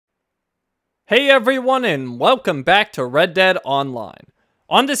Hey everyone, and welcome back to Red Dead Online.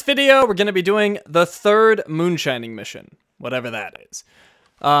 On this video, we're going to be doing the third Moonshining mission, whatever that is.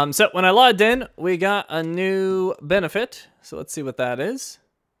 So when I logged in, we got a new benefit. So let's see what that is.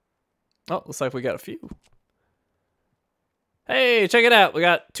 Oh, looks like we got a few. Hey, check it out. We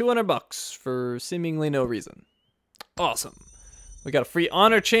got 200 bucks for seemingly no reason. Awesome. We got a free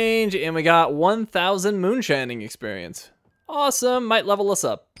honor change, and we got 1,000 Moonshining experience. Awesome. Might level us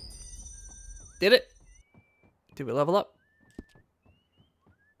up. Did it? Did we level up?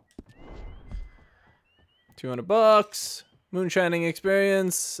 200 bucks. Moonshining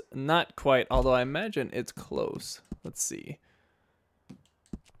experience. Not quite, although I imagine it's close. Let's see.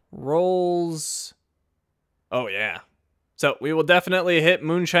 Rolls. Oh, yeah. So we will definitely hit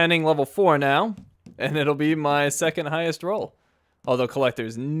Moonshining level 4 now. And it'll be my second highest roll. Although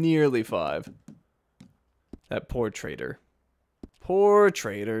Collector's nearly 5. That poor trader. Poor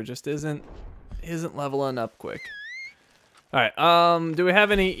trader just isn't leveling up quick. Alright, do we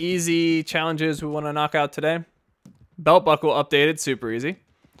have any easy challenges we want to knock out today? Belt buckle updated, super easy.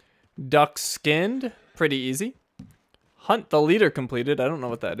 Duck skinned, pretty easy. Hunt the leader completed, I don't know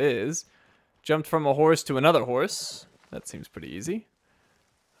what that is. Jumped from a horse to another horse, that seems pretty easy.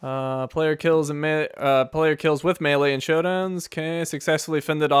 Player kills with melee and showdowns. Okay, successfully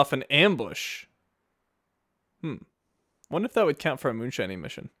fended off an ambush. Wonder if that would count for a Moonshining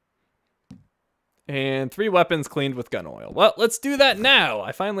mission. And 3 weapons cleaned with gun oil. Well, let's do that now.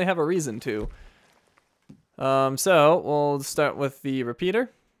 I finally have a reason to. So we'll start with the repeater,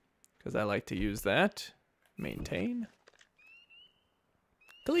 because I like to use that. Maintain.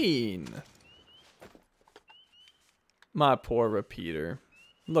 Clean. My poor repeater.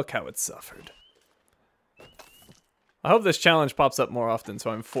 Look how it suffered. I hope this challenge pops up more often so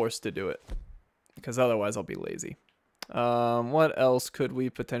I'm forced to do it, because otherwise I'll be lazy. What else could we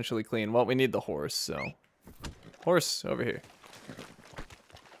potentially clean? Well, we need the horse, so. Horse, over here.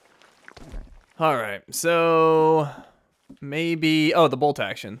 Alright, so maybe, oh, the bolt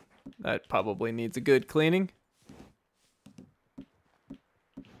action. That probably needs a good cleaning.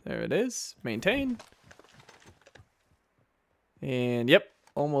 There it is. Maintain. And yep,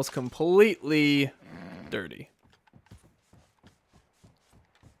 almost completely dirty.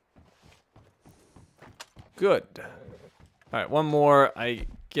 Good. Alright, one more. I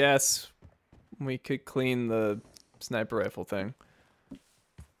guess we could clean the sniper rifle thing.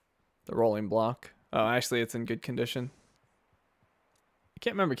 The rolling block. Oh, actually, it's in good condition. I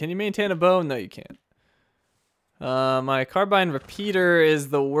can't remember. Can you maintain a bow? No, you can't. My carbine repeater is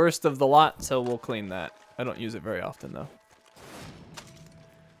the worst of the lot, so we'll clean that. I don't use it very often, though.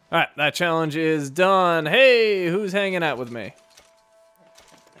 Alright, that challenge is done. Hey, who's hanging out with me?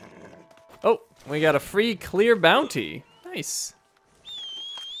 Oh, we got a free clear bounty. Nice.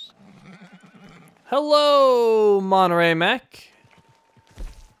 Hello, Monterey Mac.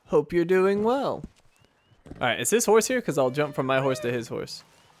 Hope you're doing well. Alright, is his horse here? Because I'll jump from my horse to his horse.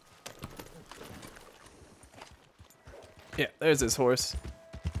 Yeah, there's his horse.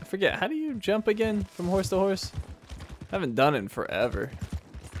 I forget, how do you jump again from horse to horse? I haven't done it in forever.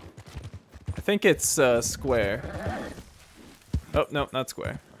 I think it's square. Oh, no, not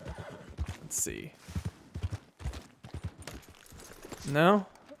square. Let's see. No?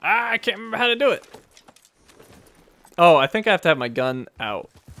 Ah, I can't remember how to do it. Oh, I think I have to have my gun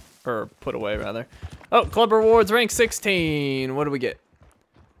out. Or put away, rather. Oh, club rewards, rank 16. What do we get?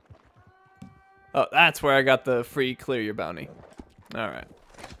 Oh, that's where I got the free clear your bounty. Alright.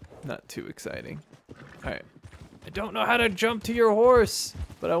 Not too exciting. Alright. I don't know how to jump to your horse,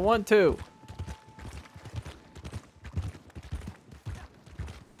 but I want to.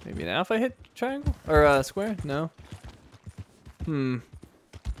 Maybe now if I hit triangle? Or square? No.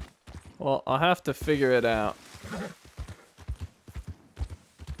 Well, I'll have to figure it out.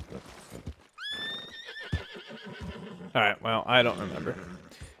 Alright, well, I don't remember.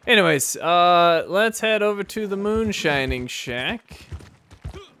 Anyways, let's head over to the Moonshining Shack.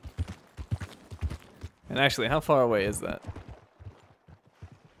 And actually, how far away is that?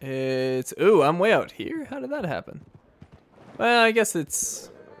 It's... Ooh, I'm way out here? How did that happen? Well, I guess it's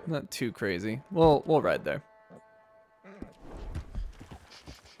not too crazy. We'll ride there.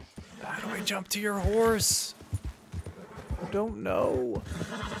 How do I jump to your horse? I don't know.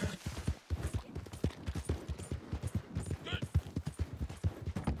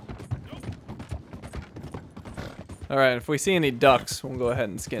 Alright, if we see any ducks, we'll go ahead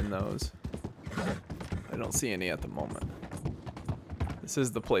and skin those. I don't see any at the moment. This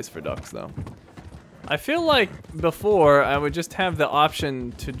is the place for ducks, though. I feel like before I would just have the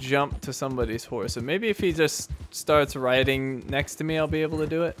option to jump to somebody's horse. So maybe if he just starts riding next to me, I'll be able to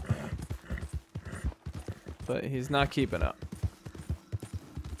do it. but he's not keeping up.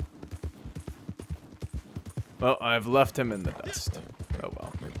 Well, I've left him in the dust. Oh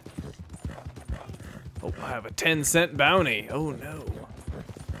well. Oh, I have a 10-cent bounty. Oh no.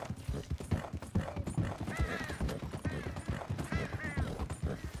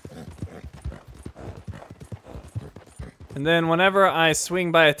 And then whenever I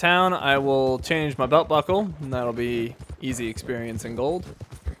swing by a town, I will change my belt buckle, and that'll be easy experience in gold.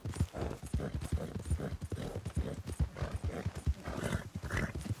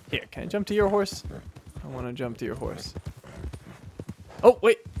 Here, can I jump to your horse? I want to jump to your horse. Oh,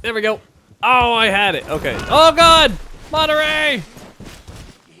 wait, there we go. Oh, I had it. Okay. Oh, God! Monterey!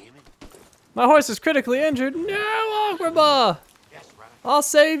 My horse is critically injured. No, Agrabah! I'll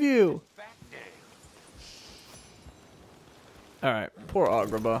save you. All right, poor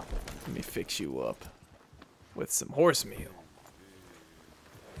Agrabah. Let me fix you up with some horse meal.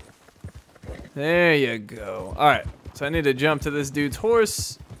 There you go. All right, so I need to jump to this dude's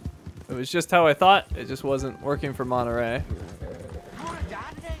horse. It was just how I thought. It just wasn't working for Monterey.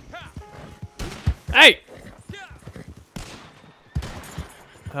 Hey!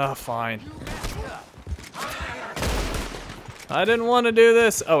 Oh, fine. I didn't want to do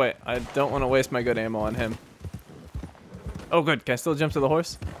this. Oh, wait. I don't want to waste my good ammo on him. Oh, good. Can I still jump to the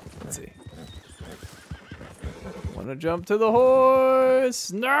horse? Let's see. Want to jump to the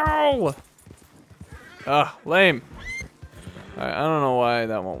horse? No! Ah, lame. All right, I don't know why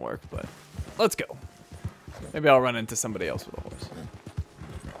that won't work, but let's go. Maybe I'll run into somebody else with a horse.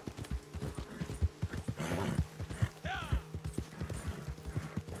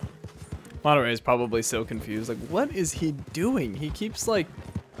 Monterey is probably so confused. Like, what is he doing? He keeps, like,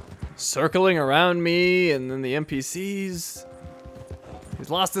 circling around me and then the NPCs. He's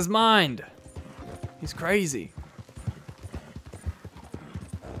lost his mind. He's crazy.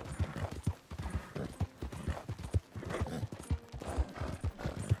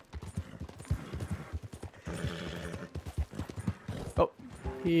 Oh,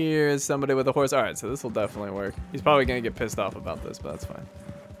 here's somebody with a horse. All right, so this will definitely work. He's probably gonna get pissed off about this, but that's fine.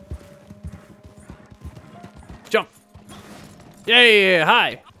 Jump! Yeah,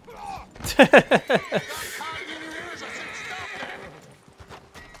 hi!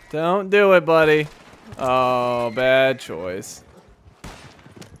 Don't do it, buddy. Oh, bad choice.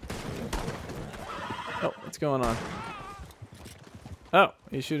 Oh, what's going on? Oh,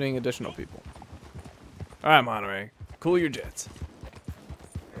 he's shooting additional people. Alright, Monterey. Cool your jets.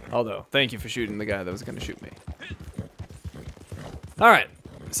 Although, thank you for shooting the guy that was going to shoot me. Alright,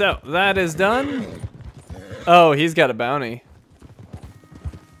 so that is done. Oh, he's got a bounty.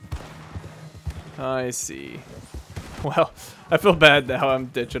 I see. Well, I feel bad now I'm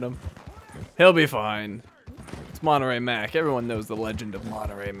ditching him. He'll be fine. It's Monterey Mac. Everyone knows the legend of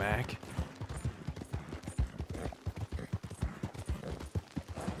Monterey Mac.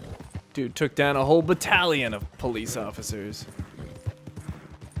 Dude took down a whole battalion of police officers.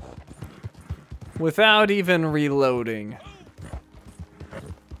 Without even reloading.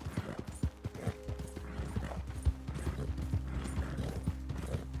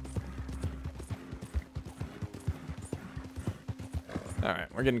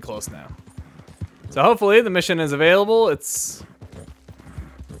 Alright, we're getting close now. So hopefully the mission is available.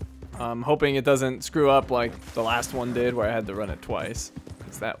 I'm hoping it doesn't screw up like the last one did where I had to run it twice.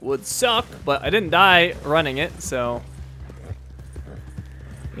 Because that would suck, but I didn't die running it, so...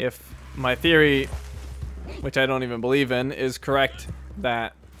 If my theory, which I don't even believe in, is correct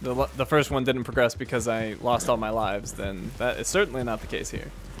that the first one didn't progress because I lost all my lives, then that is certainly not the case here.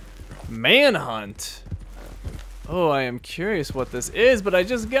 Manhunt! Oh, I am curious what this is, but I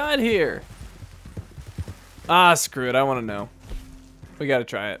just got here. Ah, screw it. I want to know. We got to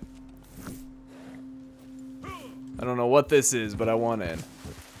try it. I don't know what this is, but I want in.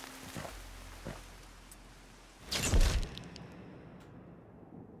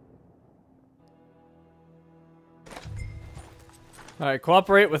 Alright,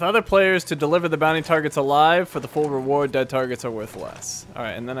 cooperate with other players to deliver the bounty targets alive. For the full reward, dead targets are worth less.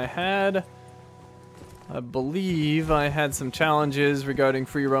 Alright, and then I believe I had some challenges regarding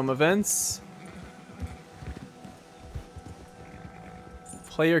free roam events.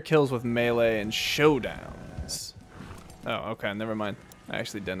 Player kills with melee and showdowns. Oh, okay, never mind. I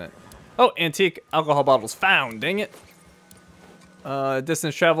actually didn't. Oh, antique alcohol bottles found, dang it.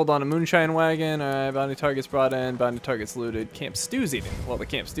 Distance traveled on a moonshine wagon. Alright, bounty targets brought in, bounty targets looted. Camp stews eating. Well, the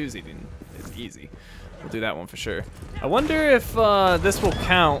camp stews eating is easy. We'll do that one for sure. I wonder if this will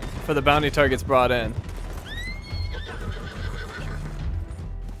count for the bounty targets brought in.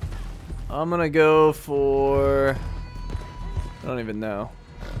 I'm gonna go for... I don't even know.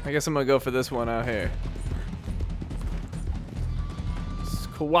 I guess I'm gonna go for this one out here.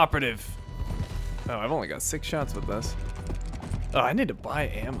 Cooperative. Oh, I've only got 6 shots with this. Oh, I need to buy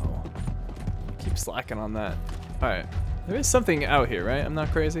ammo. I keep slacking on that. Alright. There is something out here, right? I'm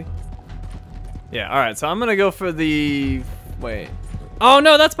not crazy? Yeah, alright. So I'm gonna go for the... Wait. Oh,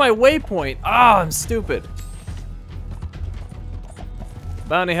 no, that's my waypoint. Oh, I'm stupid.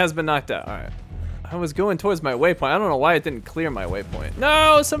 Bounty has been knocked out. Alright. I was going towards my waypoint. I don't know why it didn't clear my waypoint.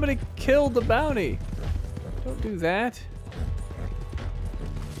 No, somebody killed the bounty. Don't do that.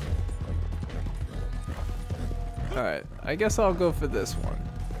 Alright, I guess I'll go for this one.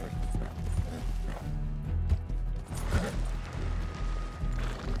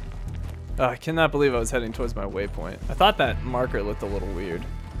 Oh, I cannot believe I was heading towards my waypoint. I thought that marker looked a little weird.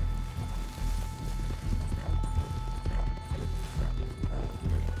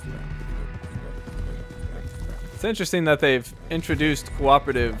 It's interesting that they've introduced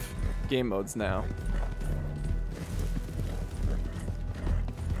cooperative game modes now.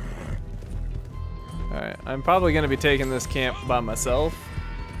 Alright, I'm probably going to be taking this camp by myself,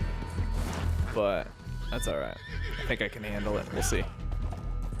 but that's alright. I think I can handle it. We'll see.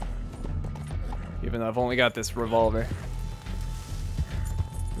 Even though I've only got this revolver.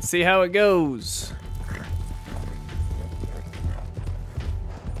 Let's see how it goes.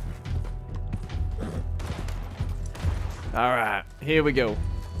 Alright, here we go.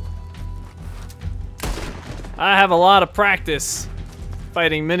 I have a lot of practice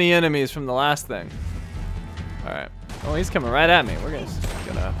fighting many enemies from the last thing. Alright. Oh, he's coming right at me. We're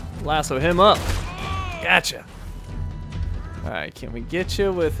gonna lasso him up. Gotcha. Alright, can we get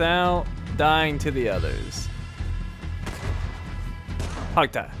you without dying to the others?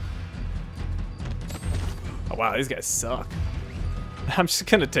 Hog tie. Oh wow, these guys suck. I'm just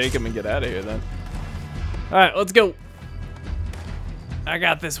gonna take him and get out of here then. Alright, let's go. I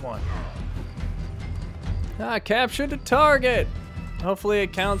got this one. I captured a target. Hopefully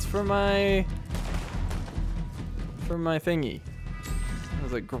it counts for my thingy. That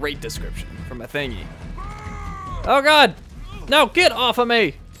was a great description for my thingy. Oh god! No, get off of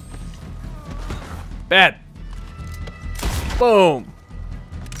me! Bad. Boom.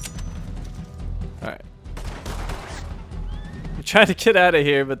 Alright. I'm trying to get out of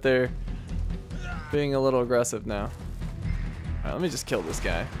here, but they're being a little aggressive now. Alright, let me just kill this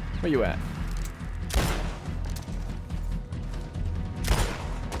guy. Where you at?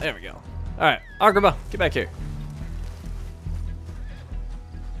 There we go. Alright, Agrabah, get back here.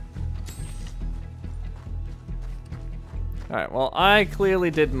 Alright, well, I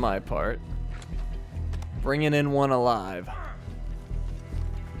clearly did my part. Bringing in one alive.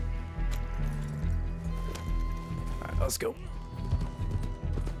 Alright, let's go.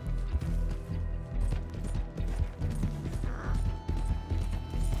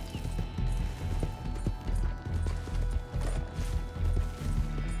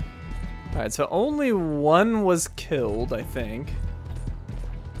 Alright, so only one was killed, I think.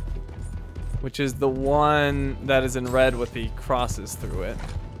 Which is the one that is in red with the crosses through it.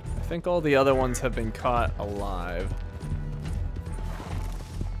 I think all the other ones have been caught alive.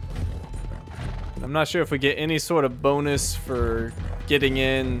 I'm not sure if we get any sort of bonus for getting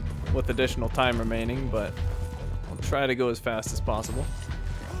in with additional time remaining, but I'll try to go as fast as possible.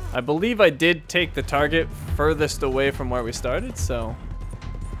 I believe I did take the target furthest away from where we started, so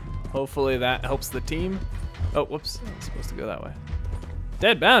hopefully that helps the team. Oh, whoops. I was supposed to go that way.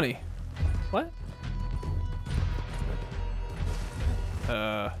 Dead bounty. What?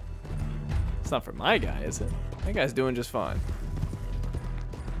 It's not for my guy, is it? That guy's doing just fine.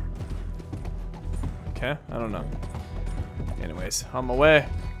 Okay, I don't know. Anyways, on my way.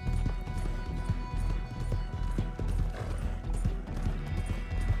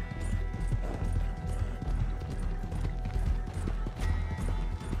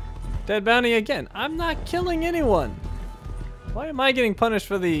 Dead bounty again. I'm not killing anyone. Why am I getting punished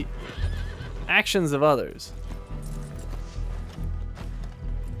for the actions of others?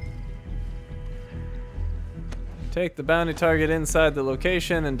 Take the bounty target inside the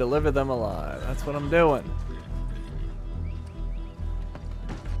location and deliver them alive. That's what I'm doing.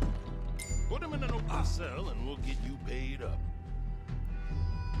 Put them in an open cell and we'll get you paid up.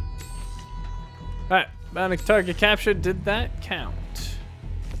 Alright, bounty target captured. Did that count?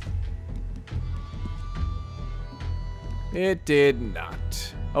 It did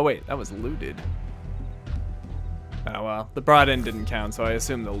not. Oh wait, that was looted. Oh well, the brought in didn't count, so I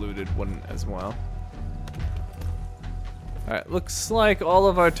assume the looted wouldn't as well. Alright, looks like all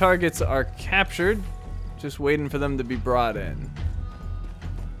of our targets are captured. Just waiting for them to be brought in.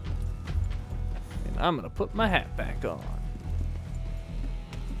 And I'm gonna put my hat back on.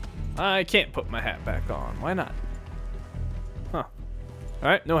 I can't put my hat back on. Why not? Huh.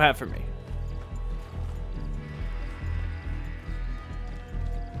 Alright, no hat for me.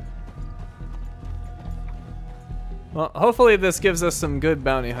 Well, hopefully this gives us some good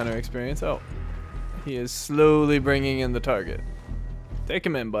bounty hunter experience. Oh, he is slowly bringing in the target. Take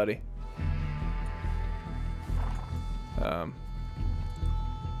him in, buddy.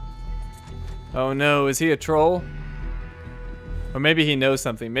 Oh no, is he a troll? Or maybe he knows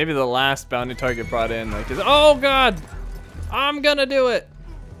something. Maybe the last bounty target brought in like is, oh god! I'm gonna do it!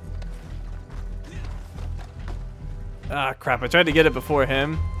 Ah crap, I tried to get it before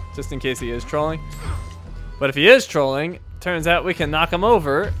him, just in case he is trolling. But if he is trolling, turns out we can knock him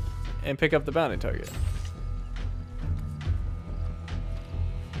over and pick up the bounty target.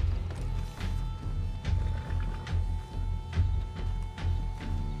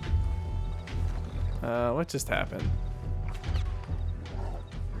 What just happened?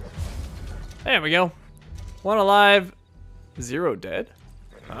 There we go. 1 alive, 0 dead.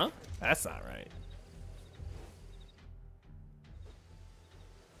 Huh? That's not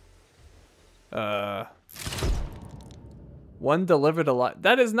right. 1 delivered alive.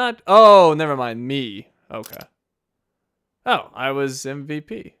 That is not. Oh, never mind. Me. Okay. Oh, I was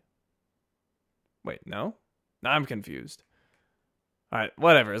MVP. Wait, no? Now I'm confused. All right,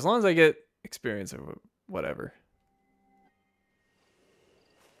 whatever. As long as I get experience or whatever.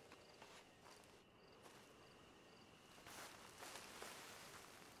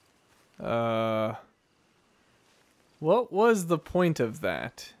 What was the point of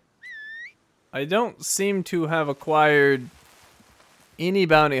that? I don't seem to have acquired any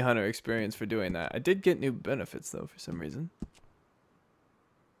bounty hunter experience for doing that. I did get new benefits though for some reason.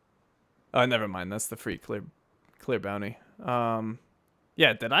 Oh, never mind. That's the free clear bounty.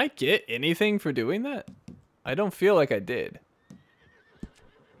 Yeah, did I get anything for doing that? I don't feel like I did.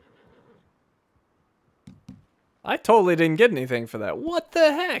 I totally didn't get anything for that. What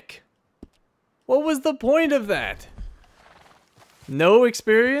the heck? What was the point of that? No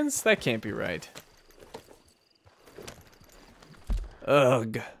experience? That can't be right.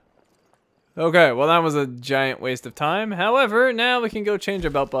 Ugh. Okay, well that was a giant waste of time. However, now we can go change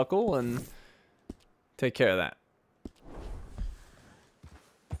our belt buckle and take care of that.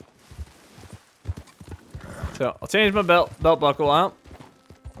 So, I'll change my belt buckle out.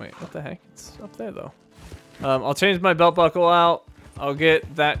 Wait, what the heck? It's up there though. I'll change my belt buckle out. I'll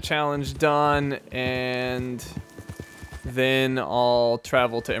get that challenge done, and then I'll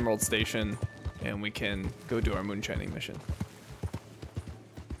travel to Emerald Station, and we can go do our Moonshining mission.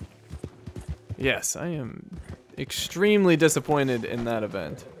 Yes, I am extremely disappointed in that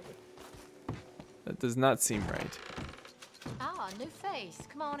event. That does not seem right. Ah, new face.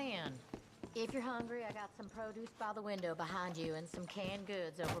 Come on in. If you're hungry, I got some produce by the window behind you and some canned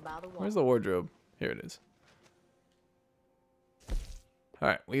goods over by the wall. Where's the wardrobe? Here it is.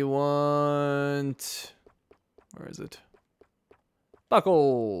 Alright, we want... Where is it?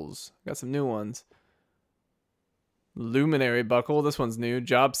 Buckles! Got some new ones. Luminary buckle. This one's new.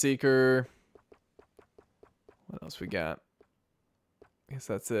 Job seeker. What else we got? I guess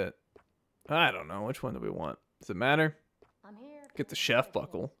that's it. I don't know. Which one do we want? Does it matter? I'm here. Get the chef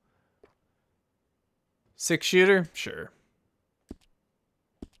buckle. 6-shooter? Sure.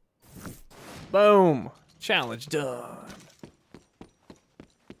 Boom! Challenge done.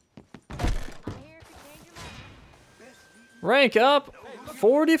 Rank up.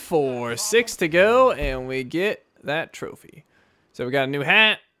 44. 6 to go, and we get that trophy. So we got a new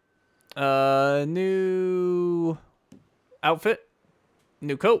hat. New outfit.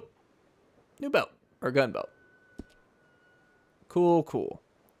 New coat. New belt. Or gun belt. Cool, cool.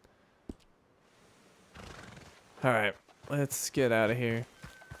 Alright, let's get out of here.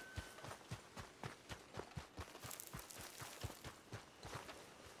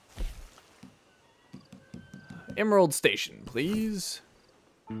 Emerald Station, please.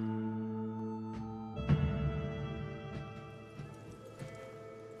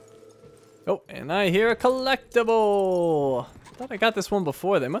 Oh, and I hear a collectible. I thought I got this one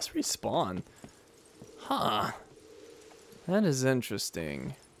before. They must respawn. Huh. That is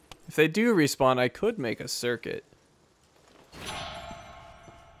interesting. If they do respawn, I could make a circuit.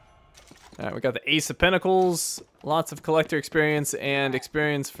 Alright, we got the Ace of Pentacles. Lots of collector experience and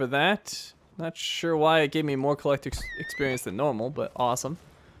experience for that. Not sure why it gave me more collector experience than normal, but awesome.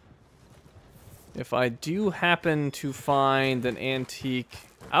 If I do happen to find an antique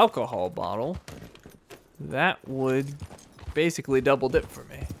alcohol bottle, that would basically double dip for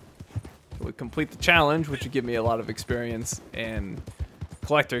me. It would complete the challenge, which would give me a lot of experience and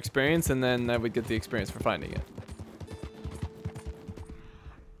collector experience, and then I would get the experience for finding it.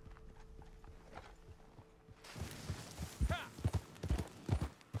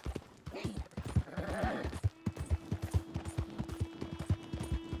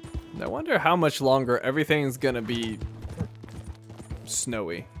 I wonder how much longer everything's gonna be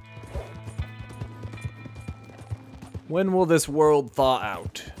snowy. When will this world thaw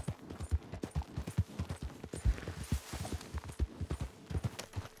out?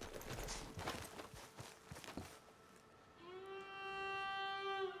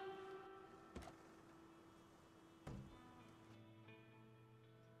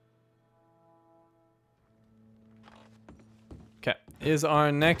 Okay, is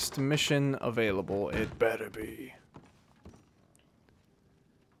our next mission available? It better be.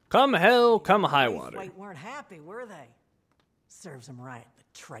 Come hell, come high water. Wait, weren't happy, were they? Serves them right, the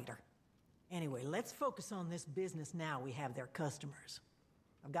traitor. Anyway, let's focus on this business now we have their customers.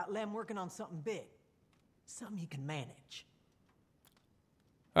 I've got Lem working on something big. Something you can manage.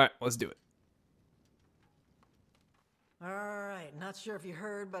 Alright, let's do it. Alright, not sure if you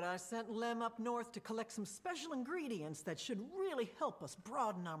heard, but I sent Lem up north to collect some special ingredients that should really help us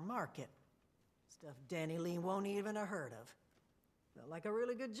broaden our market. Stuff Danny Lee won't even have heard of. Felt like a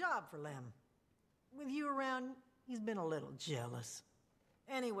really good job for Lem. With you around, he's been a little jealous.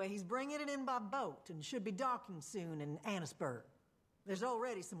 Anyway, he's bringing it in by boat and should be docking soon in Annisburg. There's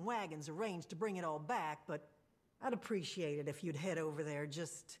already some wagons arranged to bring it all back, but I'd appreciate it if you'd head over there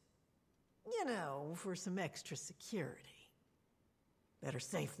just, you know, for some extra security. Better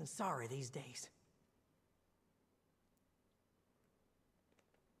safe than sorry these days.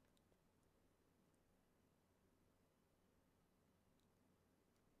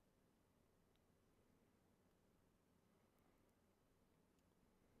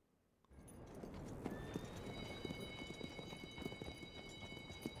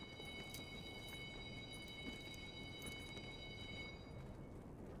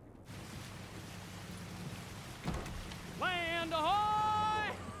 Land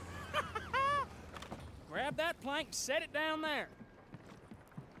ahoy! Grab that plank and set it down there.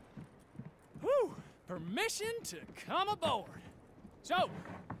 Whew! Permission to come aboard. So,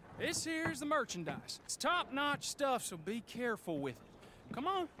 this here's the merchandise. It's top-notch stuff, so be careful with it. Come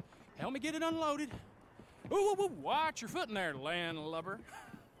on, help me get it unloaded. Ooh, ooh, ooh, watch your foot in there, landlubber.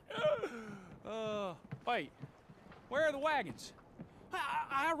 Wait, where are the wagons?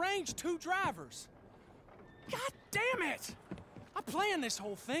 I arranged 2 drivers. God damn it! I planned this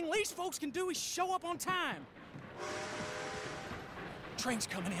whole thing. Least folks can do is show up on time. Train's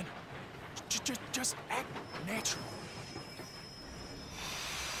coming in. Just act natural.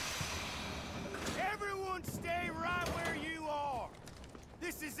 Everyone stay right where you are.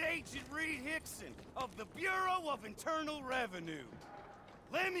 This is Agent Reed Hickson of the Bureau of Internal Revenue.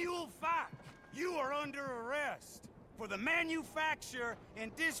 Lemuel Fike, you are under arrest for the manufacture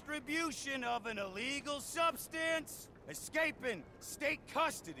and distribution of an illegal substance, escaping state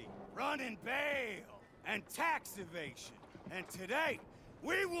custody, running bail, and tax evasion. And today,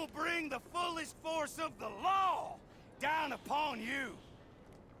 we will bring the fullest force of the law down upon you.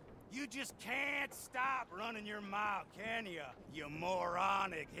 You just can't stop running your mouth, can you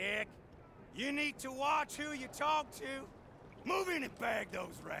moronic hick? You need to watch who you talk to. Move in and bag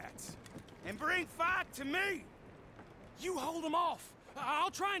those rats. And bring Fike to me. You hold them off.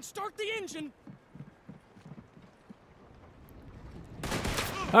 I'll try and start the engine.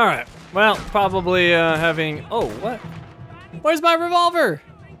 Alright, well, probably having... Oh, what? Where's my revolver?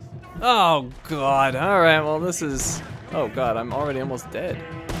 Oh, God. Alright, well, this is... Oh, God, I'm already almost dead.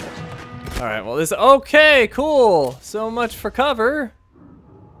 Alright, well, this... Okay, cool. So much for cover.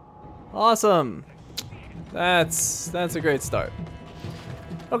 Awesome. That's a great start.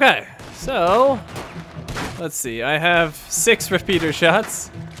 Okay, so... Let's see, I have 6 repeater shots.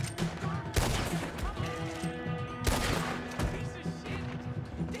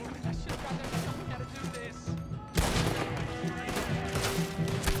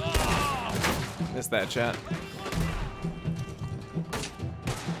 Missed that shot.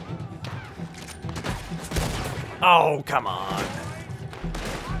 Oh, come on.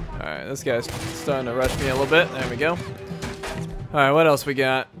 Alright, this guy's starting to rush me a little bit. There we go. Alright, what else we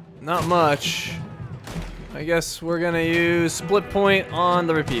got? Not much. I guess we're gonna use split point on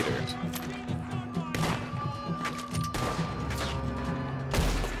the repeater.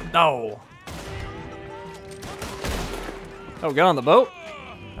 No. Oh, get on the boat.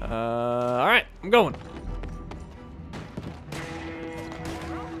 All right, I'm going.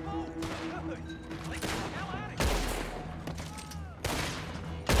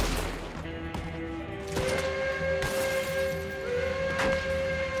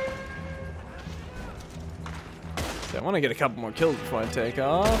 I want to get a couple more kills before I take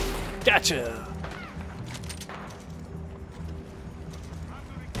off. Gotcha!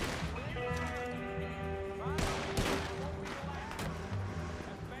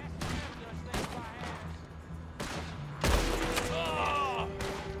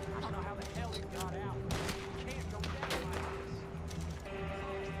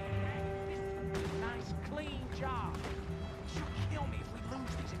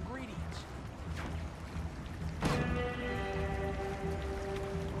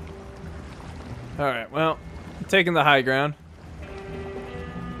 Alright, well, I'm taking the high ground.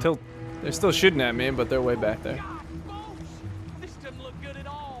 Till they're still shooting at me, but they're way back there. God, folks, this doesn't look good at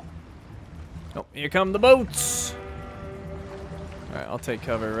all. Oh, here come the boats. Alright, I'll take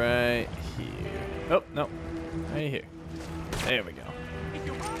cover right here. Oh, no. Right here. There we go. If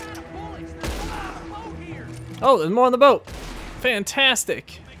you run out of bullets, there's more on the boat here. Oh, there's more on the boat.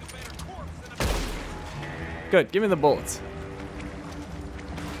 Fantastic. Make a better corpse than a Good, give me the bullets.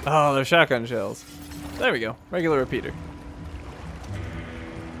 Oh, they're shotgun shells. There we go. Regular repeater.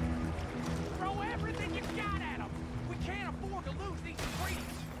 Throw everything you got at them. We can't afford to lose these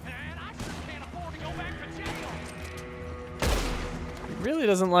ingredients, and I sure can't afford to go back to jail. He really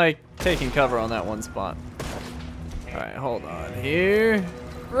doesn't like taking cover on that one spot. Alright, hold on here.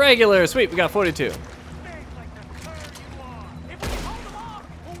 Regular, sweet, we got 42. Big like the cur you are. If we can hold them off,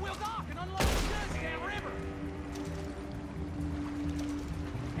 we'll dock and unload the goods downriver.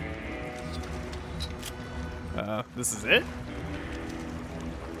 This is it?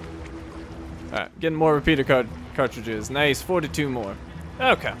 Alright, getting more repeater cartridges. Nice, 42 more.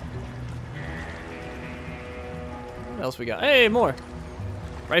 Okay. What else we got? Hey, more.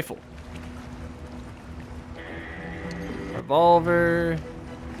 Rifle. Revolver.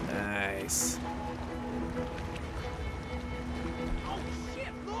 Nice. Oh shit,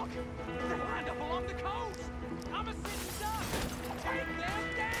 look! They're lined up along the coast! I'm a sitting duck! Take them down!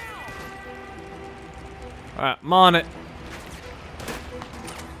 Alright, I'm on it.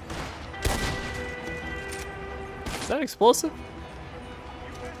 Is that explosive?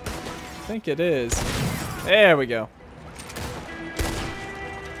 I think it is. There we go.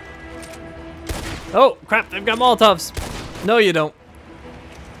 Oh, crap, they've got Molotovs. No, you don't.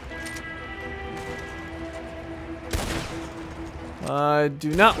 I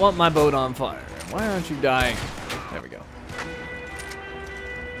do not want my boat on fire. Why aren't you dying? There we go.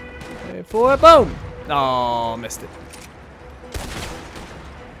 Wait for it. Boom! Oh, missed it.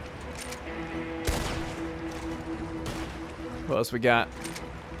 What else we got?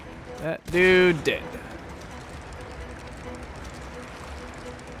 That dude dead.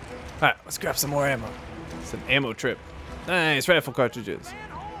 Alright, let's grab some more ammo. It's an ammo trip. Nice, rifle cartridges. Van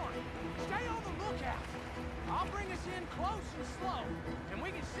Horn, stay on the lookout. I'll bring us in close and slow, and we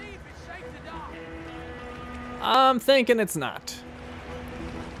can see if it's safe to dock. I'm thinking it's not.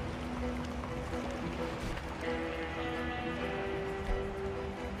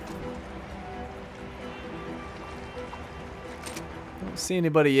 Don't see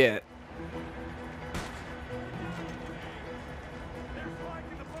anybody yet.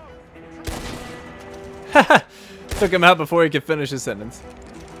 Haha! Took him out before he could finish his sentence.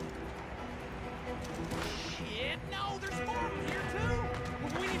 Shit, no, there's more of them here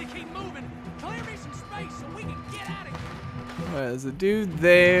too. We need to keep moving. Clear me some space so we can get out of here. There's a dude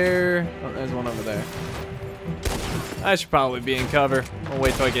there. Oh, there's one over there. I should probably be in cover. I'll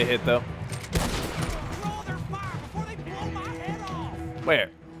wait till I get hit though. Draw their fire before they blow my head off.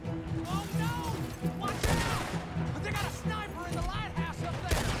 Where? Oh no! Watch out! They got a sniper in the lighthouse up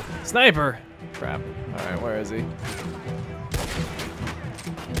there. Sniper! Crap. Alright, where is he?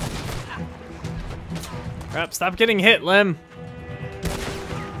 Crap, stop getting hit, Lem.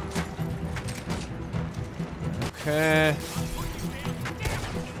 Okay.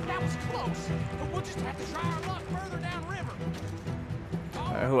 That was close, but we'll just have to try our luck further downriver.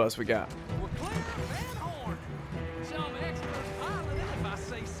 Alright, who else we got? We're clear of Van Horn. Some expert pilot, if I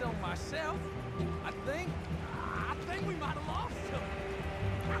say so myself. I think we might have lost him.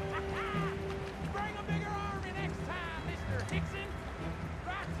 Bring a bigger army next time, Mr. Hickson.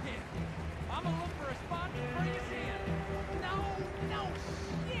 Right then. I'm gonna look for a spot to bring us in. No,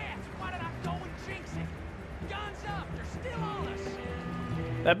 shit! Why did I go and jinx it? Guns up, they're still on us.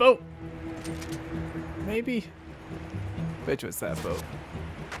 That boat. Maybe. Bet you it's that boat.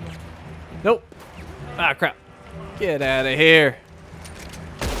 Nope. Ah, crap. Get out of here.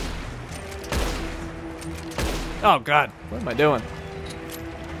 Oh, God. What am I doing?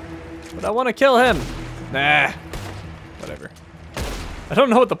 But I want to kill him. Nah. Whatever. I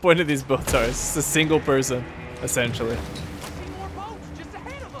don't know what the point of these boats are. It's just a single person, essentially. See more boats just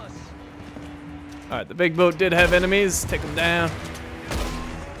ahead of us. Alright, the big boat did have enemies. Take them down.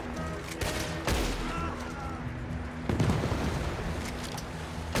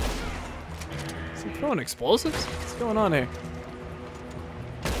 Is he throwing explosives? What's going on here?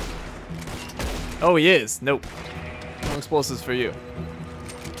 Oh, he is. Nope. No explosives for you.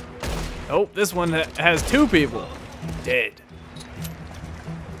 Oh, this one has two people. Dead.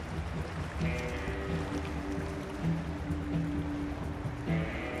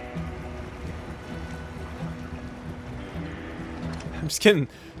 I'm just getting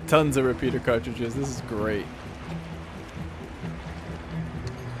Tons of repeater cartridges. This is great.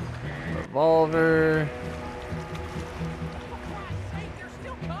 Revolver.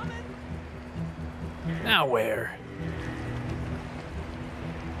 Now where?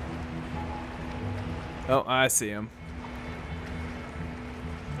 Oh, I see him.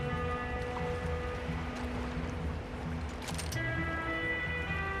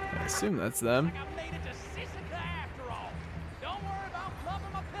 I assume that's them.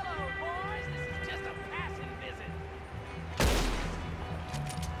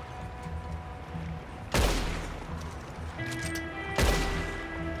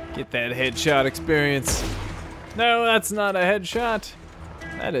 Get that headshot experience. No, that's not a headshot.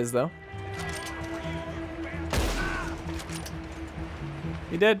 That is, though.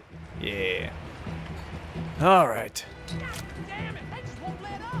 You dead? Yeah. All right. Damn it, they just won't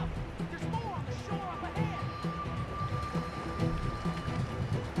let up. There's more on the shore up ahead.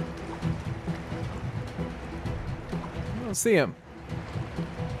 I don't see him.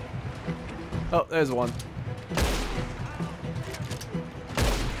 Oh, there's one.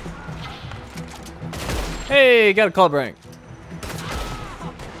 Hey, got a club rank.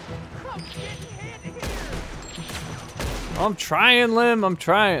 I'm trying, Lim. I'm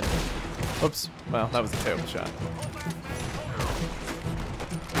trying. Oops. Well, that was a terrible shot.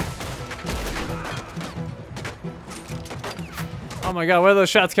 Oh my god, where are those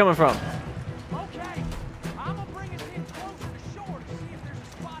shots coming from? Okay, I'm gonna bring us in closer to shore to see if there's a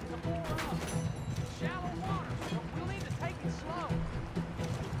spot to moor up. Shallow water, so we'll need to take it slow.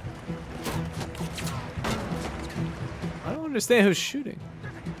 I don't understand who's shooting.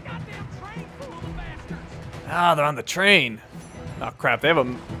 There's a goddamn train full of the bastards. Ah, they're on the train. Oh crap,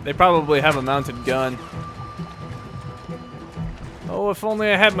 they probably have a mounted gun. Oh, if only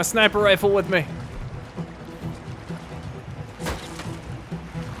I had my sniper rifle with me.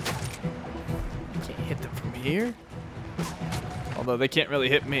 Can't hit them from here. Although they can't really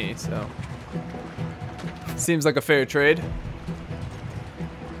hit me, so seems like a fair trade.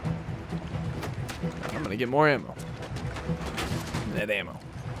 I'm gonna get more ammo. That ammo.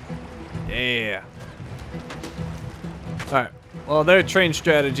 Yeah. Alright. Well, their train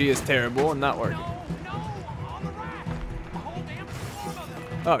strategy is terrible and not working. No, on the rack. A whole damn swarm of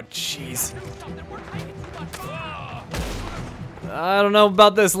them. Oh, jeez. Do something, we're taking too much fire. I don't know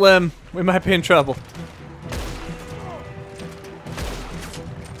about this, Lim. We might be in trouble.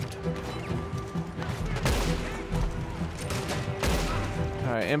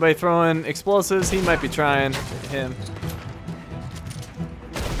 Alright, anybody throwing explosives? He might be trying. Him.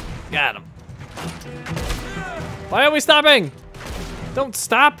 Got him. Why are we stopping? Don't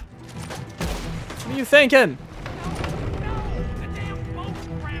stop. What are you thinking? The damn boat's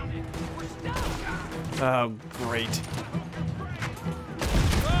grounded. We're stuck. Oh, great.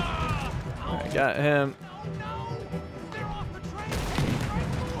 I got him. No. They're off the train.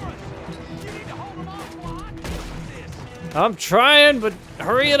 Right for us. You need to hold them off while I deal with this. I'm trying, but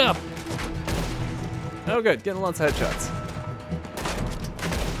hurry it up. Oh, good. Getting lots of headshots.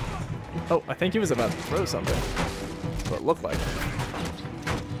 Oh, I think he was about to throw something. That's what it looked like.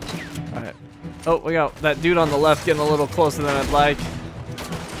 Alright. Oh, we got that dude on the left getting a little closer than I'd like.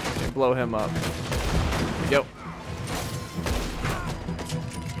 Okay, blow him up. Yep.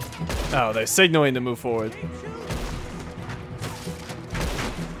 Oh, they're signaling to move forward.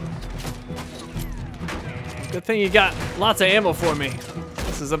 Good thing you got lots of ammo for me.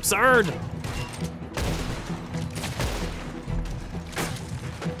 This is absurd.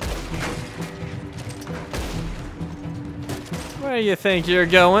 Where do you think you're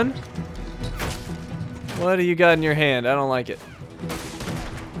going? What do you got in your hand? I don't like it.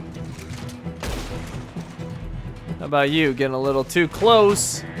 How about you getting a little too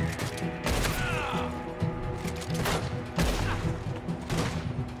close?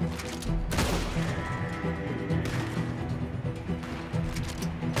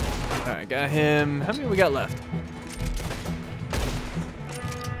 Alright, got him. How many we got left?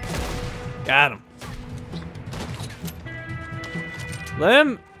 Got him.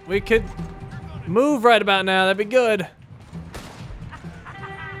 Lim, we could move right about now. That'd be good.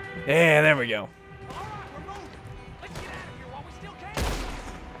 Yeah, there we go. All right, we're moving. Let's get out of here while we still can.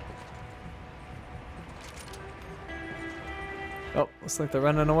 Oh, looks like they're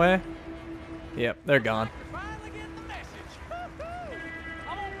running away. Yep, they're gone. We're finally getting the message. Woo-hoo.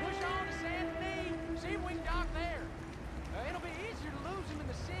 I'm gonna push on to San Denis, see if we can dock there. It'll be easier to lose him in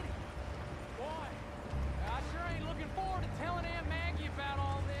the city. Boy, I sure ain't looking forward to telling Aunt Maggie about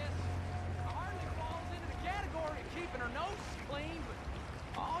all this. I hardly falls into the category of keeping her nose clean, but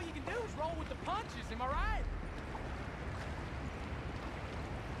all you can do is roll with the punches, am I right?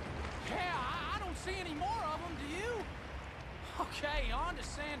 see any more of them, do you? Okay, on to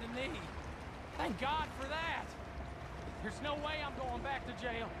Saint Denis. Thank God for that. There's no way I'm going back to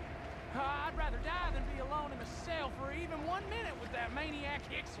jail. I'd rather die than be alone in a cell for even 1 minute with that maniac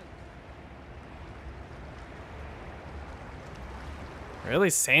Hickson. Really?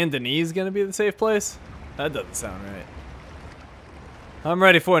 Saint Denis is gonna be the safe place? That doesn't sound right. I'm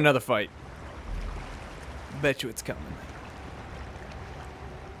ready for another fight. Bet you it's coming.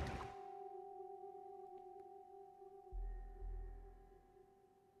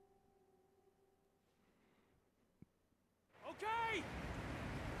 Okay!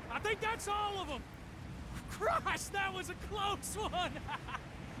 I think that's all of them. Christ, that was a close one.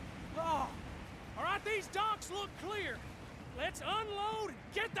 Oh, all right, these docks look clear. Let's unload and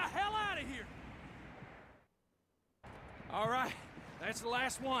get the hell out of here. All right, that's the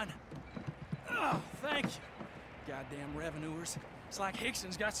last one. Oh, thank you. Goddamn revenuers. It's like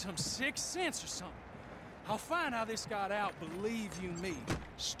Hickson's got some sixth sense or something. I'll find how this got out, believe you me,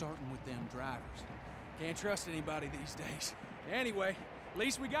 starting with them drivers. Can't trust anybody these days. Anyway, at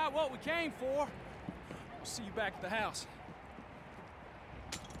least we got what we came for. We'll see you back at the house.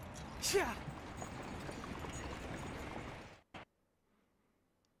 Yeah.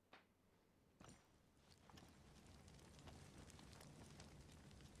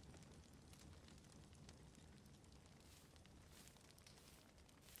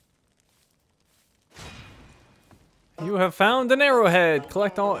 You have found an arrowhead.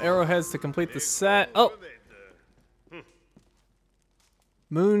 Collect all arrowheads to complete the set. Oh!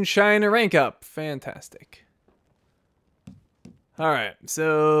 Moonshiner rank up. Fantastic. Alright,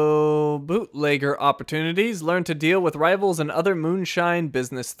 so bootlegger opportunities. Learn to deal with rivals and other moonshine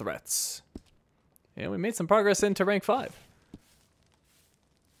business threats. And we made some progress into rank 5.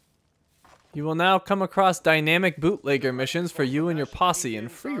 You will now come across dynamic bootlegger missions for you and your posse in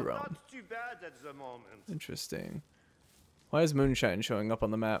free roam. Interesting. Why is Moonshine showing up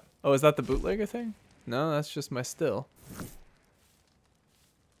on the map? Oh, is that the bootlegger thing? No, that's just my still.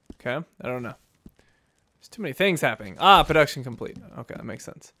 Okay, I don't know. There's too many things happening. Ah, production complete. Okay, that makes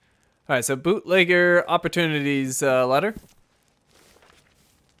sense. Alright, so bootlegger opportunities letter.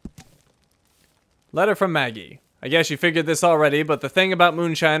 Letter from Maggie. I guess you figured this already, but the thing about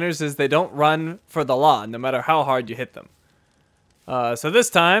Moonshiners is they don't run for the law, no matter how hard you hit them. So this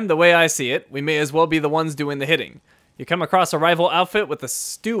time, the way I see it, we may as well be the ones doing the hitting. You come across a rival outfit with a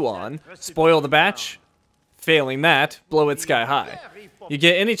stew on, spoil the batch, failing that, blow it sky high. You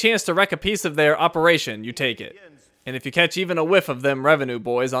get any chance to wreck a piece of their operation, you take it. And if you catch even a whiff of them revenue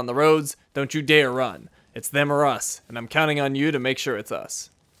boys on the roads, don't you dare run. It's them or us, and I'm counting on you to make sure it's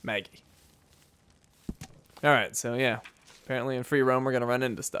us. Maggie. Alright, so yeah. Apparently in free roam we're going to run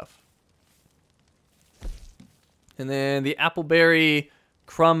into stuff. And then the Appleberry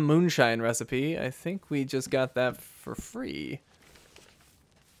Crumb Moonshine recipe. I think we just got that for free.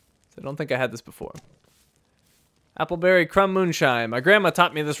 So I don't think I had this before. Appleberry Crumb Moonshine. My grandma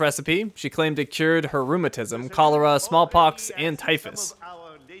taught me this recipe. She claimed it cured her rheumatism, cholera, smallpox, and typhus. I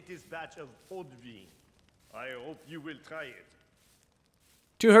hope you will try it.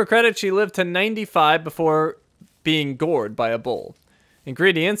 To her credit, she lived to 95 before being gored by a bull.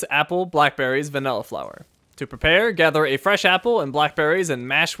 Ingredients: apple, blackberries, vanilla flower. To prepare, gather a fresh apple and blackberries and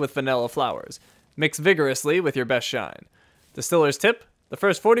mash with vanilla flowers. Mix vigorously with your best shine. Distiller's tip: the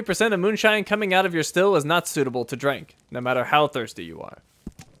first 40% of moonshine coming out of your still is not suitable to drink, no matter how thirsty you are.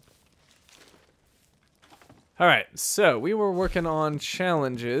 Alright, so we were working on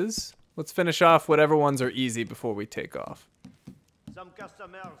challenges. Let's finish off whatever ones are easy before we take off. Some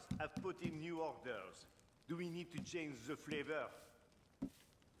customers have put in new orders. Do we need to change the flavor?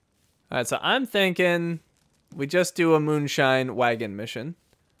 Alright, so I'm thinking we just do a moonshine wagon mission.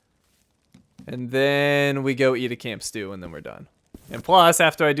 And then we go eat a camp stew and then we're done. And plus,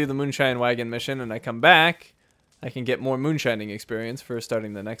 after I do the moonshine wagon mission and I come back, I can get more moonshining experience for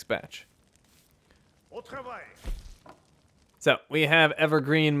starting the next batch. Au travail. So, we have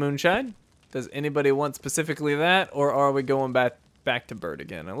Evergreen Moonshine. Does anybody want specifically that, or are we going back to Bert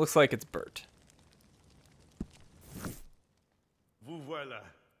again? It looks like it's Bert. Vous voilà.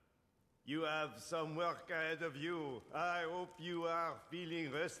 You have some work ahead of you. I hope you are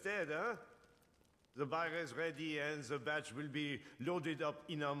feeling rested, huh? The bar is ready and the batch will be loaded up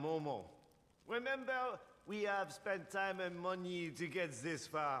in a moment. Remember, we have spent time and money to get this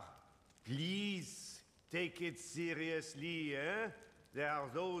far. Please, take it seriously, eh? There are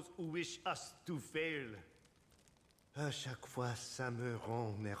those who wish us to fail. À chaque fois, ça me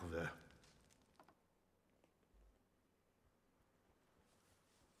rend nerveux.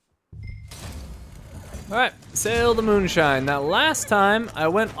 Alright, sail the moonshine. Now, last time I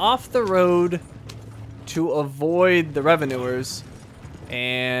went off the road to avoid the revenuers,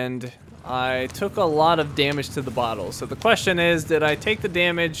 and I took a lot of damage to the bottle. So the question is, did I take the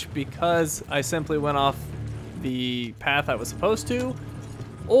damage because I simply went off the path I was supposed to,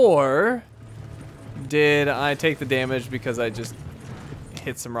 or did I take the damage because I just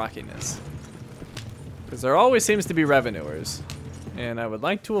hit some rockiness? Because there always seems to be revenuers, and I would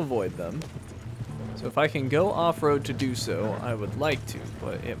like to avoid them. So if I can go off-road to do so, I would like to,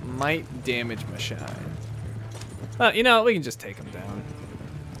 but it might damage my shine. You know, we can just take them down.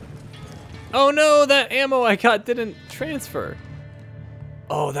 Oh no, that ammo I got didn't transfer.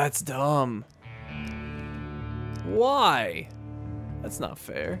 Oh, that's dumb. Why? That's not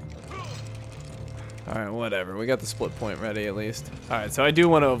fair. Alright, whatever. We got the split point ready at least. Alright, so I do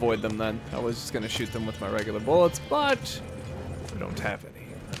want to avoid them then. I was just going to shoot them with my regular bullets, but we don't have any.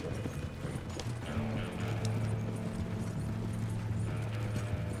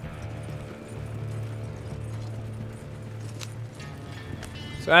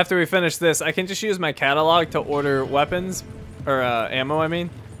 So after we finish this, I can just use my catalog to order weapons, or ammo, I mean,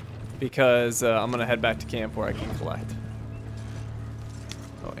 because I'm going to head back to camp where I can collect.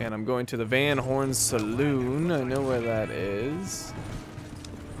 Oh, and I'm going to the Van Horn Saloon. I know where that is.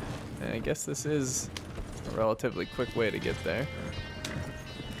 And I guess this is a relatively quick way to get there.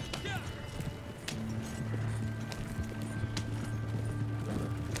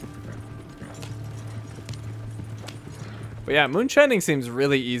 But yeah, Moonshining seems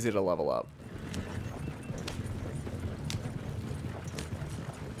really easy to level up.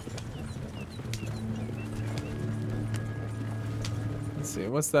 Let's see,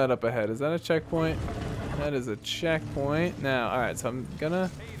 what's that up ahead? Is that a checkpoint? That is a checkpoint. Now, alright, so I'm gonna...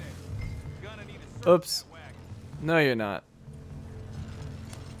 Oops. No, you're not.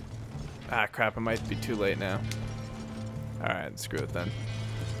 Ah, crap, it might be too late now. Alright, screw it then.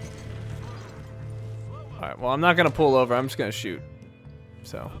 Alright, well, I'm not going to pull over. I'm just going to shoot.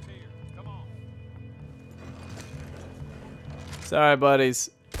 So. Sorry, buddies.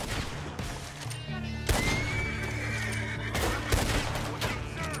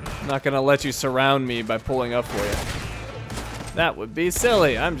 I'm not going to let you surround me by pulling up for you. That would be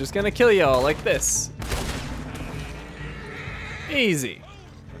silly. I'm just going to kill y'all like this. Easy.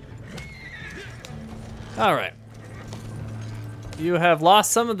 Alright. You have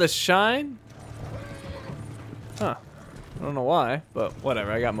lost some of the shine? Huh. I don't know why, but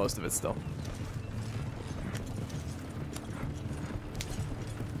whatever. I got most of it still.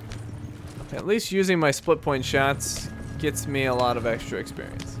 At least using my split point shots gets me a lot of extra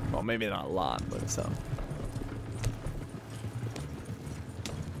experience. Well, maybe not a lot, but some.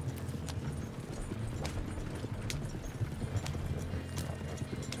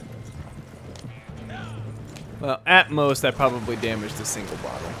 Well, at most, I probably damaged a single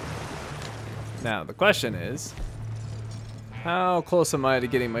bottle. Now, the question is, how close am I to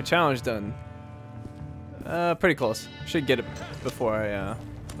getting my challenge done? Pretty close. Should get it before I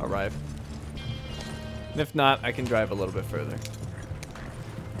arrive. And if not, I can drive a little bit further.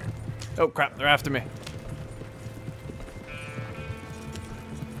 Oh crap, they're after me.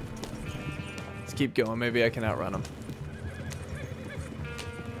 Let's keep going, maybe I can outrun them.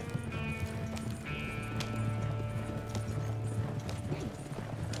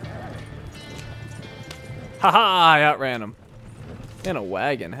 Haha, I outran him. In a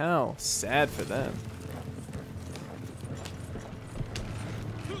wagon, how sad for them.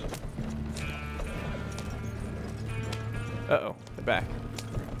 Uh-oh, they're back.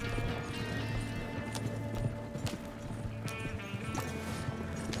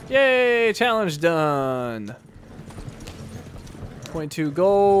 Yay, challenge done. 0.2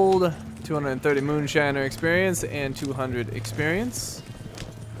 gold, 230 moonshiner experience, and 200 experience.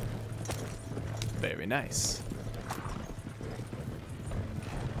 Very nice.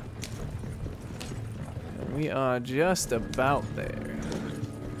 And we are just about there.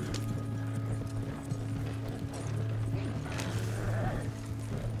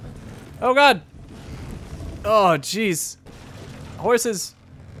 Oh god! Oh jeez. Horses.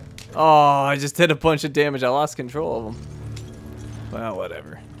 Oh, I just did a bunch of damage. I lost control of them. Well,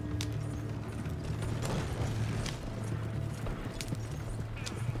 whatever.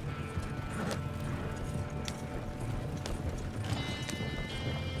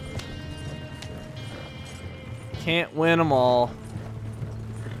 Can't win them all.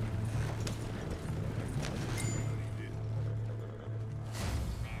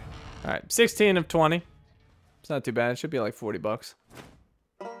 Alright, 16 of 20. It's not too bad. It should be like 40 bucks.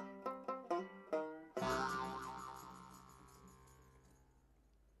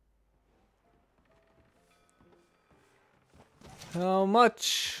 How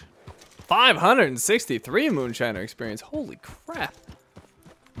much? 563 Moonshiner experience. Holy crap.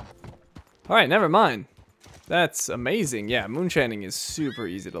 All right, never mind. That's amazing. Yeah, Moonshining is super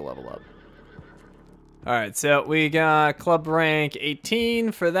easy to level up. All right, so we got club rank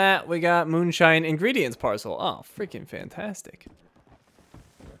 18. For that, we got Moonshine ingredients parcel. Oh, freaking fantastic.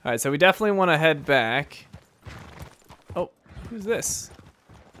 All right, so we definitely want to head back. Oh, who's this?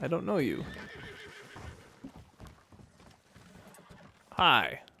 I don't know you.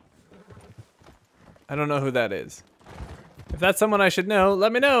 Hi. I don't know who that is. If that's someone I should know,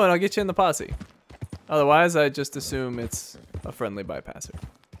 let me know and I'll get you in the posse. Otherwise, I just assume it's a friendly bypasser.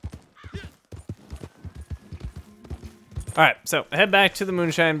 Alright, so head back to the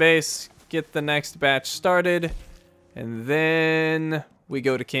Moonshine base, get the next batch started, and then we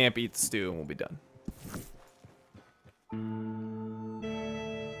go to camp, eat the stew, and we'll be done.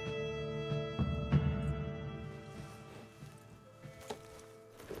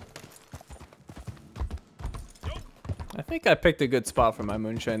 I think I picked a good spot for my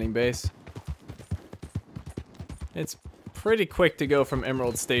Moonshining base. It's pretty quick to go from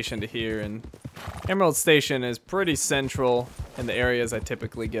Emerald Station to here, and Emerald Station is pretty central in the areas I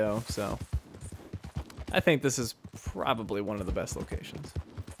typically go, so I think this is probably one of the best locations.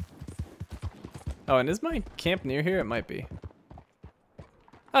 Oh, and is my camp near here? It might be.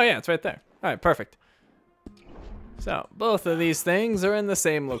 Oh yeah, it's right there. All right, perfect. So both of these things are in the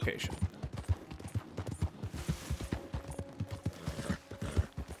same location.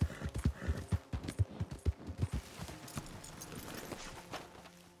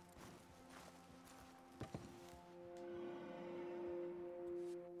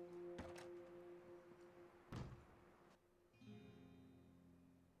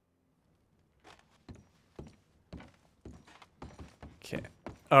 Okay.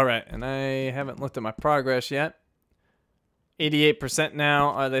 All right, and I haven't looked at my progress yet. 88%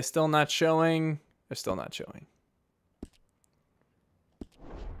 now. Are they still not showing? They're still not showing.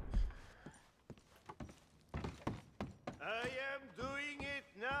 I am doing it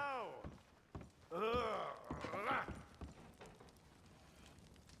now.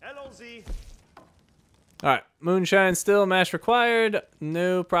 Allons-y. All right, Moonshine still mash required.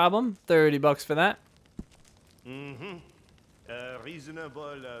 No problem. $30 for that. Mm-hmm.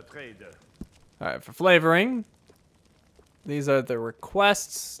 Reasonable trade. All right, for flavoring, these are the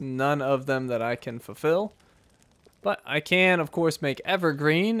requests. None of them that I can fulfill. But I can, of course, make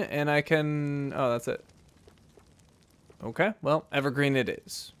evergreen, and I can... Oh, that's it. Okay, well, evergreen it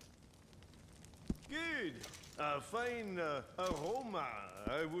is. Good. A fine aroma.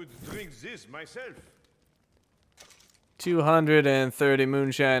 I would drink this myself. 230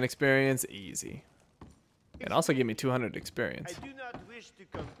 Moonshine experience, easy. And also give me 200 experience. I do not wish to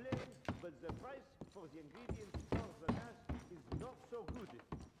complain, but the price for the ingredients for the mash is not so good.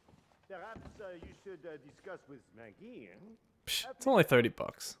 Perhaps you should discuss with Maggie. Psh, it's only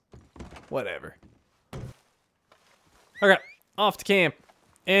 $30. Whatever. Okay, off to camp.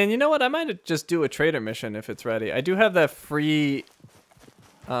 And you know what? I might just do a trader mission if it's ready. I do have that free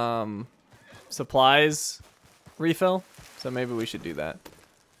supplies refill, so maybe we should do that.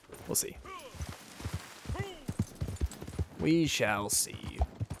 We'll see. We shall see.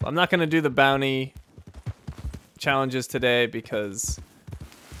 I'm not going to do the bounty challenges today because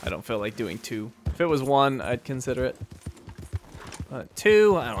I don't feel like doing 2. If it was 1, I'd consider it.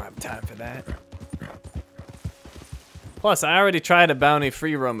 2, I don't have time for that. Plus, I already tried a bounty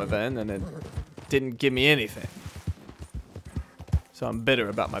free roam event and it didn't give me anything. So I'm bitter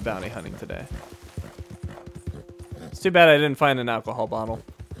about my bounty hunting today. It's too bad I didn't find an alcohol bottle.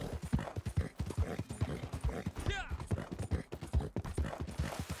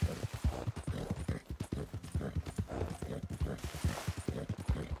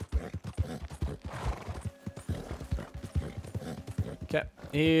 Okay,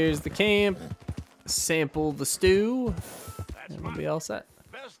 here's the camp. Sample the stew, and we'll be all set.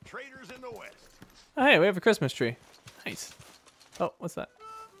 Best traders in the West. Oh, hey, we have a Christmas tree. Nice. Oh, what's that?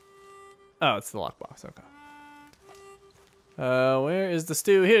 Oh, it's the lockbox. Okay. Where is the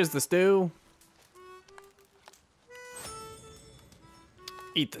stew? Here's the stew.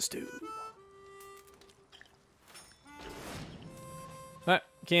 Eat the stew. All right,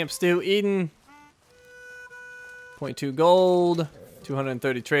 camp stew eaten. 0.2 gold.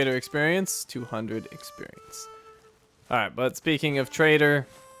 230 trader experience, 200 experience. All right, but speaking of trader,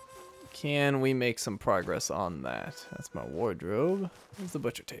 can we make some progress on that? That's my wardrobe. Where's the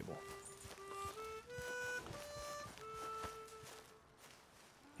butcher table?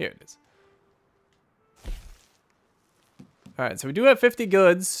 Here it is. All right, so we do have 50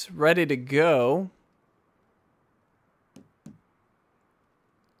 goods ready to go.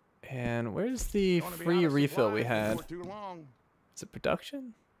 And where's the Gonna be free out of refill we supplies had? before too long. Is it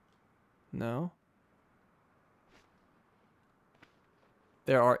production? No.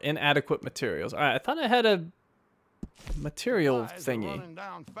 There are inadequate materials. Alright, I thought I had a material Supplies are thingy. running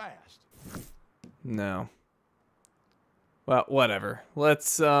down fast. No. Well, whatever.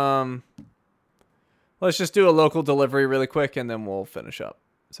 Let's just do a local delivery really quick and then we'll finish up.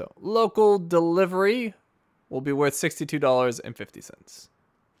 So, local delivery will be worth $62.50.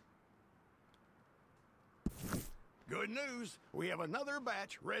 Good news, we have another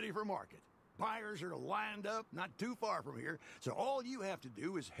batch ready for market. Buyers are lined up not too far from here, so all you have to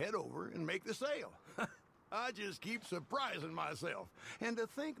do is head over and make the sale. I just keep surprising myself. And to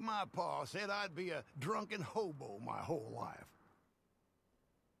think my pa said I'd be a drunken hobo my whole life.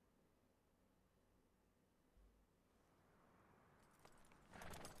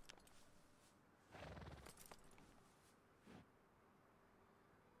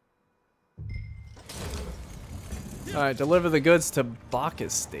 Alright, deliver the goods to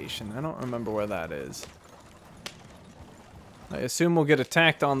Bacchus Station. I don't remember where that is. I assume we'll get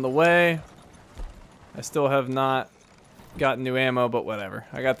attacked on the way. I still have not gotten new ammo, but whatever.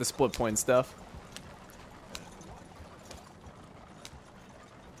 I got the split point stuff.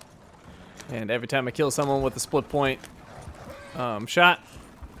 And every time I kill someone with a split point shot,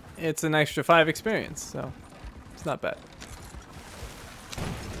 it's an extra 5 experience, so it's not bad.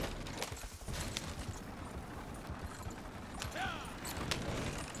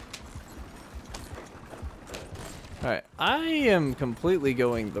 Alright, I am completely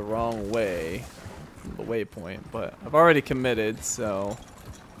going the wrong way from the waypoint, but I've already committed, so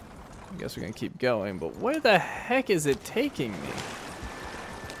I guess we're gonna keep going. But where the heck is it taking me?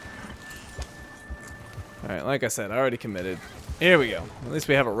 Alright, like I said, I already committed. Here we go. At least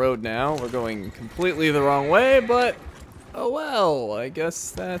we have a road now. We're going completely the wrong way, but oh well, I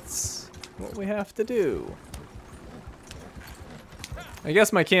guess that's what we have to do. I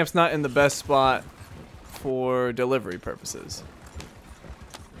guess my camp's not in the best spot for delivery purposes.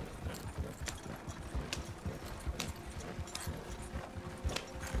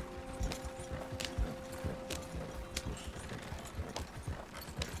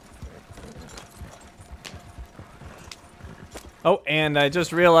 Oh, and I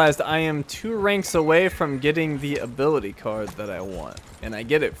just realized I am 2 ranks away from getting the ability card that I want. And I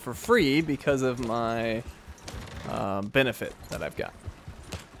get it for free because of my benefit that I've got.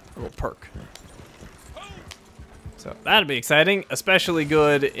 A little perk. So that'd be exciting, especially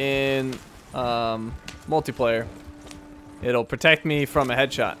good in multiplayer. It'll protect me from a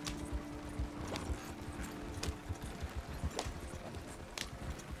headshot.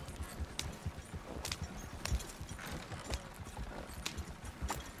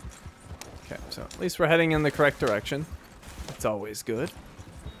 Okay, so at least we're heading in the correct direction. That's always good.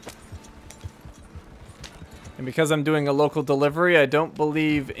 And because I'm doing a local delivery, I don't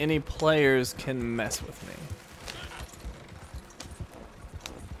believe any players can mess with me.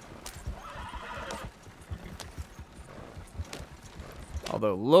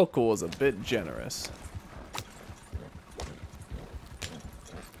 Although local is a bit generous.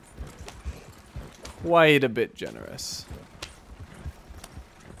 Quite a bit generous.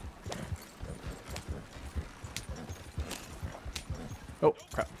 Oh,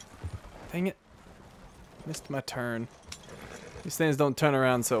 crap. Dang it. Missed my turn. These things don't turn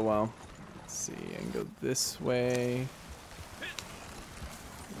around so well. Let's see, I can go this way.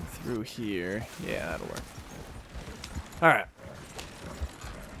 Through here. Yeah, that'll work. Alright.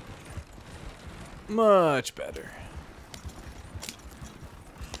 Much better.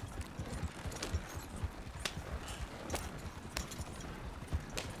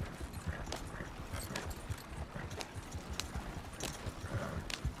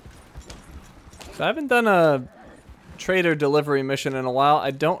 So I haven't done a trader delivery mission in a while.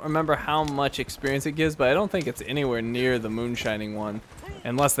 I don't remember how much experience it gives, but I don't think it's anywhere near the Moonshining one,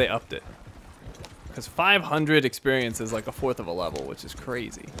 unless they upped it. Because 500 experience is like a 1/4 of a level, which is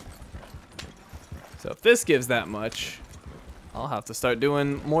crazy. So if this gives that much, I'll have to start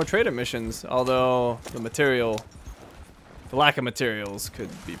doing more trader missions, although the lack of materials could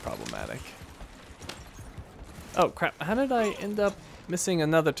be problematic. Oh crap, how did I end up missing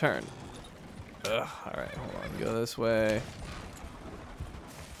another turn? Ugh, alright, hold on, go this way.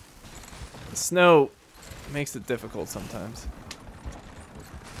 The snow makes it difficult sometimes.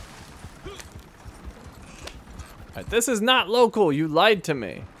 Alright, this is not local, you lied to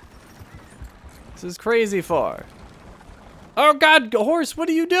me. This is crazy far. Oh god, horse, what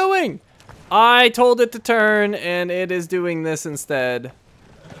are you doing? I told it to turn and it is doing this instead.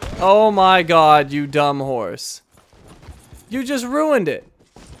 Oh my god, you dumb horse. You just ruined it.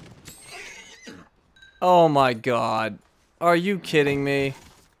 Oh my god. Are you kidding me?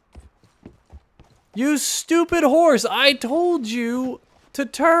 You stupid horse! I told you to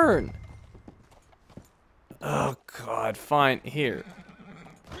turn! Oh god, fine. Here.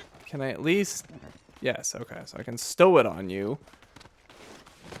 Can I at least... Yes, okay, so I can stow it on you.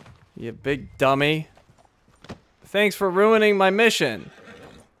 You big dummy. Thanks for ruining my mission.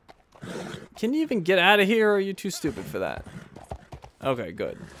 Can you even get out of here, or are you too stupid for that? Okay,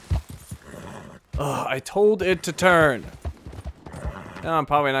 good. Ugh, I told it to turn. Now I'm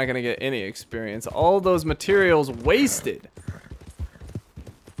probably not gonna get any experience. All those materials wasted.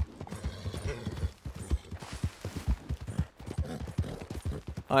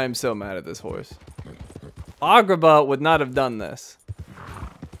 I am so mad at this horse. Agrabah would not have done this.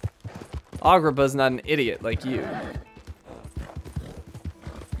 Agrabah's not an idiot like you.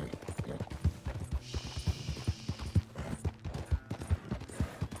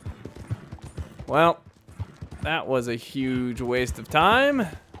 Well, that was a huge waste of time.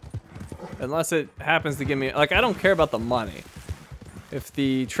 Unless it happens to give me... Like, I don't care about the money. If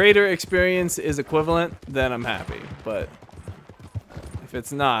the trader experience is equivalent, then I'm happy. But if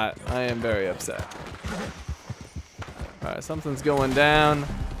it's not, I am very upset. Alright, something's going down.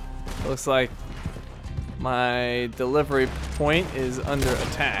 Looks like my delivery point is under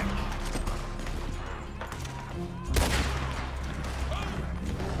attack.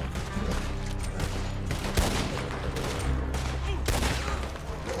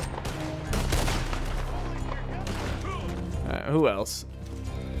 Alright, who else?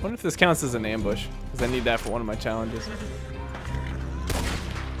 I wonder if this counts as an ambush, because I need that for one of my challenges.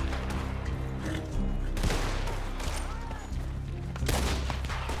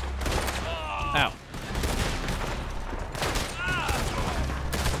 Ow.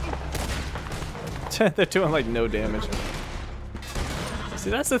 They're doing like no damage.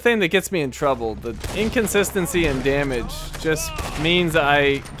 See, that's the thing that gets me in trouble. The inconsistency in damage just means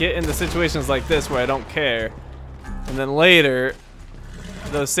I get into situations like this where I don't care. And then later,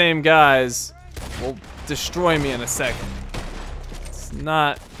 those same guys will destroy me in a second. It's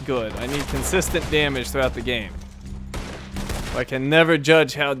not good. I need consistent damage throughout the game. I can never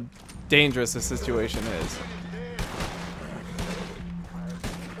judge how dangerous the situation is.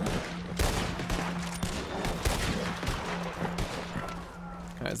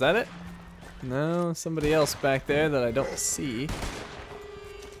 Is that it? No, somebody else back there that I don't see.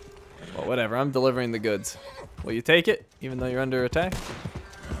 Well, whatever, I'm delivering the goods. Will you take it, even though you're under attack?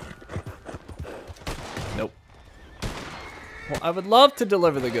 Nope. Well, I would love to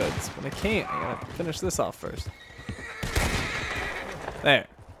deliver the goods, but I can't. I gotta finish this off first. There.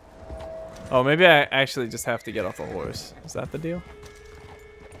 Oh, maybe I actually just have to get off the horse. Is that the deal?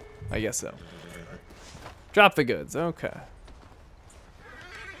 I guess so. Drop the goods, okay.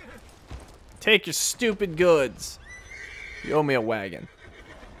 Take your stupid goods. You owe me a wagon.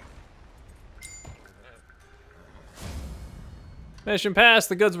 Mission passed,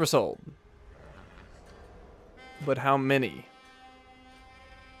 the goods were sold. But how many?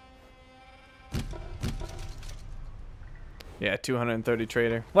 Yeah, 230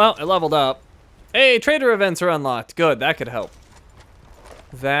 trader. Well, I leveled up. Hey, trader events are unlocked. Good, that could help.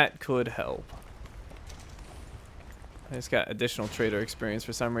 That could help. I just got additional trader experience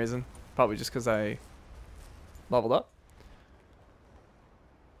for some reason. Probably just because I leveled up.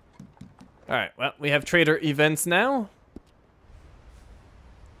 Alright, well, we have trader events now.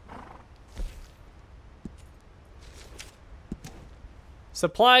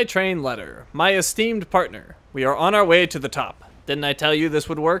 Supply train letter. My esteemed partner, we are on our way to the top. Didn't I tell you this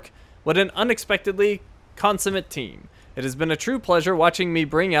would work? What an unexpectedly consummate team. It has been a true pleasure watching me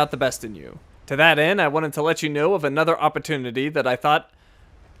bring out the best in you. To that end, I wanted to let you know of another opportunity that I thought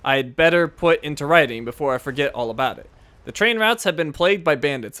I'd better put into writing before I forget all about it. The train routes have been plagued by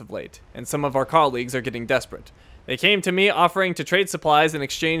bandits of late, and some of our colleagues are getting desperate. They came to me offering to trade supplies in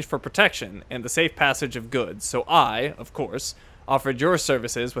exchange for protection and the safe passage of goods, so I, of course, offered your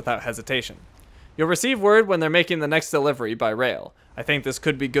services without hesitation. You'll receive word when they're making the next delivery by rail. I think this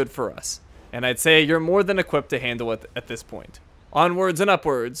could be good for us, and I'd say you're more than equipped to handle it at this point. Onwards and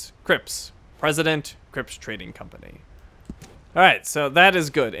upwards, Cripps, President, Cripps Trading Company. Alright, so that is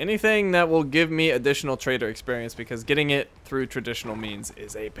good. Anything that will give me additional trader experience, because getting it through traditional means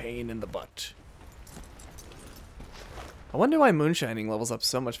is a pain in the butt. I wonder why Moonshining levels up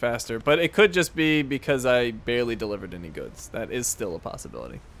so much faster, but it could just be because I barely delivered any goods. That is still a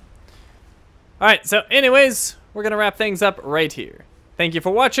possibility. Alright, so anyways, we're going to wrap things up right here. Thank you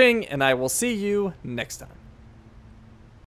for watching, and I will see you next time.